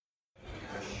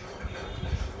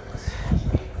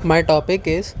My topic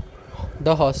is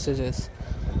the hostages.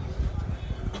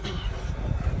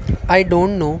 I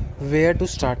don't know where to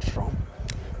start from.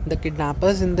 The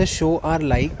kidnappers in the show are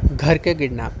like घर के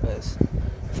kidnappers.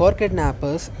 For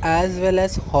kidnappers as well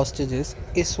as hostages,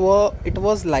 it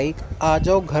was like आ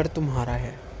जाओ घर तुम्हारा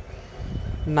है.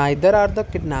 Neither are the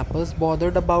kidnappers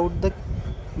bothered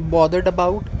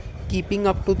about keeping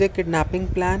up to their kidnapping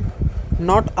plan.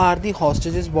 Not are the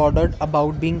hostages bothered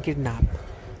about being kidnapped.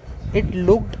 It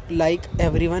looked like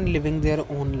everyone living their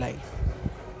own life.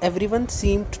 Everyone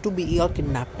seemed to be a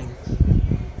kidnapping.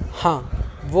 हाँ,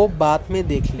 वो बाद में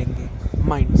देख लेंगे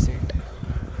mindset.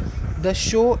 The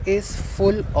show is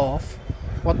full of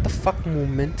what the fuck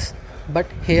movements,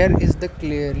 but here is the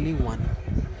clearly one.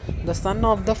 The son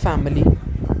of the family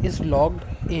is locked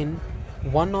in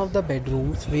one of the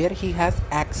bedrooms where he has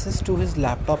access to his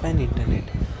laptop and internet.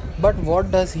 But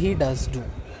what does he do?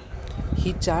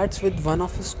 He chats with one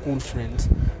of his school friends.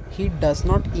 He does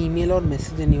not email or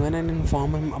message anyone and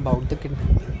inform him about the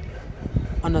kidnapping.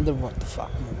 Another what the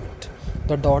fuck moment.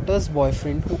 The daughter's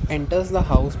boyfriend who enters the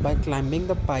house by climbing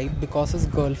the pipe because his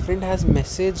girlfriend has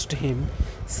messaged him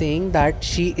saying that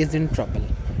she is in trouble.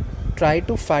 Try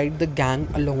to fight the gang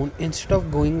alone instead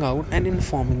of going out and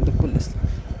informing the police.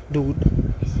 Dude,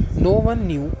 no one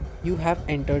knew you have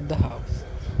entered the house.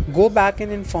 Go back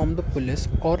and inform the police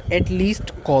or at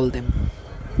least call them.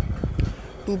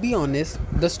 To be honest,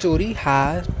 the story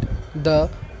had the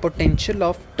potential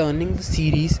of turning the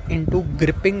series into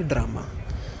gripping drama.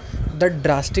 It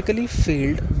drastically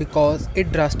failed because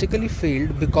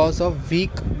of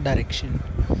weak direction.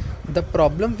 The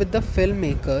problem with the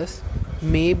filmmakers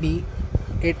maybe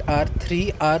it are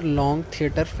 3 hour long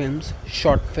theater films,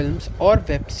 short films or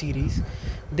web series.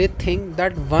 They think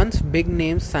that once big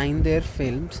names sign their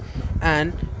films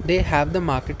and they have the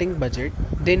marketing budget,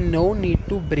 they no need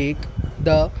to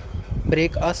the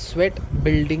break a sweat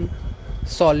building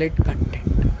solid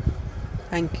content.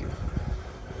 Thank you.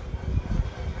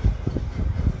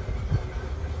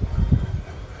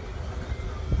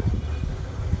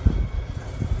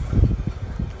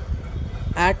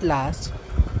 At last,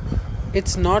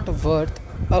 it's not worth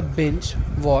a binge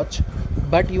watch,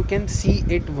 but you can see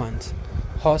it once.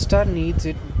 Hotstar needs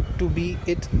it to be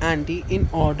its ante in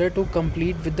order to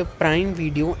compete with the Prime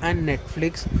Video and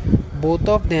Netflix. Both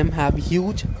of them have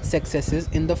huge successes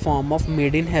in the form of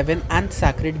Made in Heaven and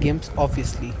Sacred Games,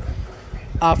 obviously.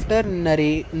 After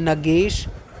Nagesh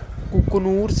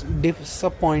Kukunoor's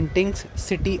disappointing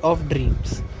City of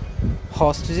Dreams,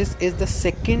 Hostages is the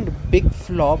second big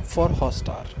flop for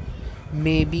Hotstar.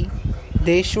 Maybe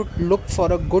they should look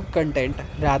for a good content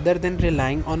rather than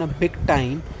relying on a big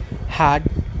time had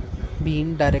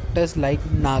been directors like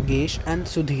Nagesh and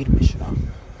Sudhir Mishra.